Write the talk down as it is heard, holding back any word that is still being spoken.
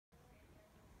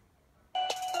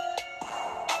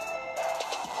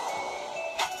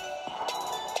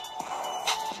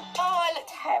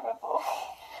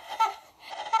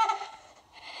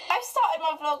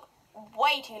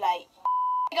too late.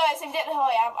 Hey guys, if you don't know who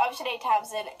I am, I'm Sinead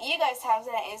Townsend. You guys,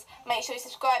 Townsend it is. Make sure you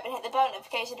subscribe and hit the bell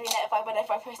notification to be notified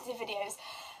whenever I post new videos.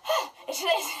 In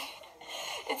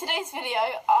today's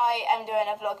video, I am doing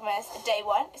a Vlogmas day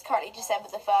 1. It's currently December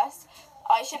the 1st.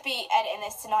 I should be editing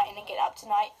this tonight and then get it up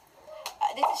tonight.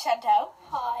 This is Chantel.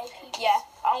 Hi. Yeah,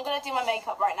 I'm going to do my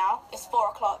makeup right now. It's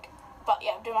 4 o'clock. But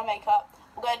yeah, I'm doing my makeup.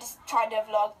 I'm going to just try and do a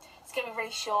vlog. It's going to be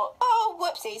really short. Oh,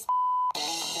 whoopsies.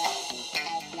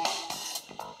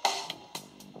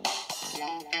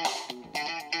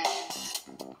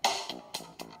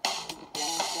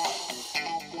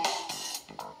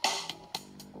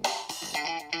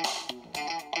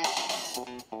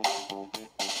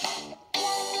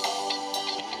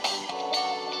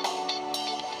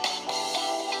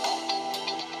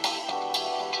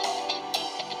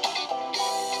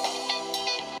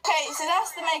 So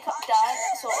that's the makeup done,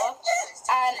 sort of,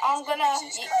 and I'm gonna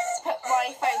put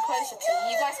my phone closer to you.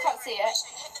 You guys can't see it,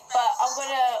 but I'm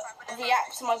gonna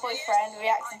react to my boyfriend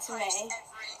reacting to me,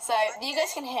 so you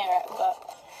guys can hear it, but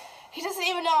he doesn't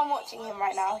even know I'm watching him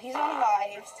right now. He's on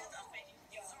live.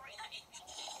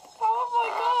 Oh my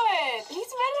god, he's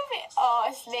relevant. Oh,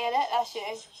 it's Leonette, that's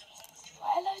you.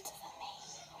 Well, hello to the me.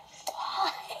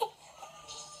 Hi.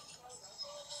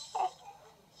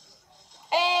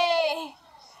 Hey.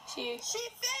 She failed! No!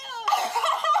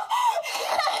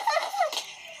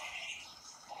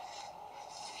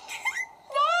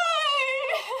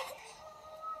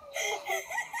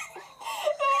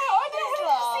 I didn't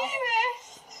see this.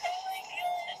 Oh my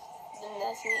god. And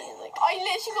that's me, like, I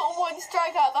literally got one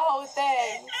strike out the whole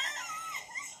thing.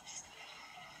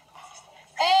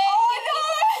 Hey! Oh no!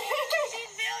 She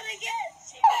failed again.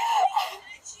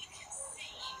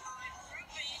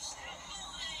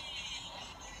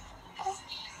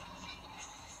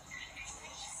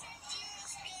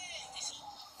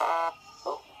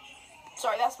 Oh,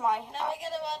 sorry, that's mine. Now we're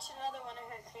gonna watch another one of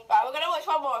her cringe. Right, we're gonna watch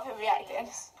one more of him reacting.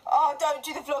 Oh, don't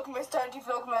do the Vlogmas, don't do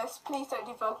Vlogmas. Please don't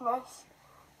do Vlogmas.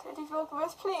 Don't do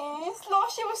Vlogmas, please.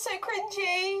 Last year was so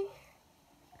cringy.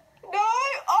 No!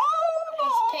 Oh, no!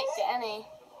 He's picked it, Annie.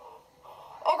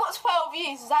 I got 12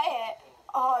 views, is that it?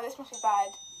 Oh, this must be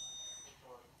bad.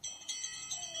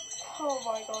 Oh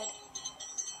my god.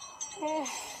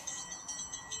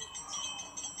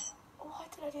 Why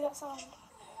did I do that sound?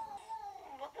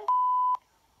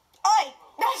 Oi!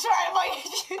 That's right, my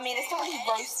YouTube. I mean, it's not really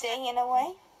roasting in a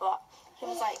way, but he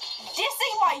was like,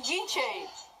 dissing my YouTube.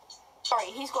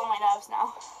 Sorry, he's got on my nerves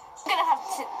now. I'm gonna have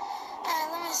to...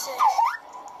 Let me see.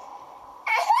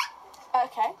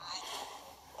 Okay.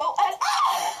 Oh, and...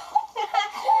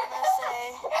 Let's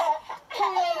see.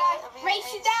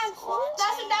 Race you down.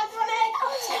 That's a dance on it.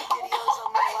 Videos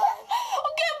on my live.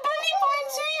 I'm getting bullied by a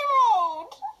 2-year-old.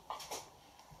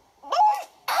 No.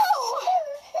 Ow.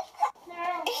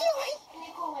 Can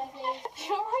you call me, please?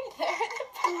 You're right there.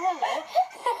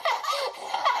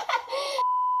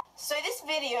 So this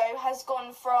video has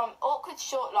gone from awkward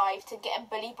short life to getting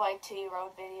bullied by a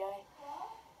 2-year-old video.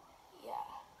 Yeah.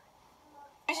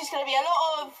 It's just going to be a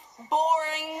lot of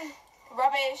boring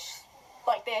rubbish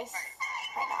like this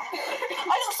right now.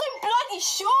 I look so bloody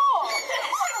short.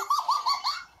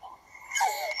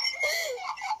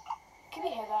 Can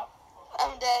you hear that?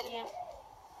 I'm dead. Yeah.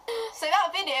 So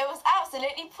that video was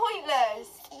absolutely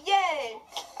pointless. Yay!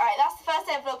 Alright, that's the first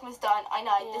day of Vlogmas done. I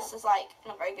know, this is like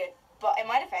not very good. But in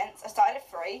my defence, I started at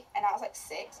 3 and I was like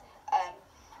 6.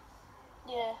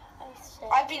 Yeah,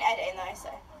 I've been editing though,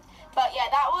 so. But yeah,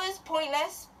 that was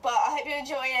pointless. But I hope you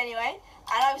enjoy it anyway.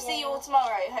 And I will see you all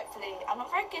tomorrow, hopefully. I'm not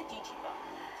very good YouTuber.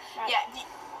 Right. Yeah,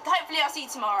 hopefully I'll see you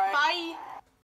tomorrow. Bye.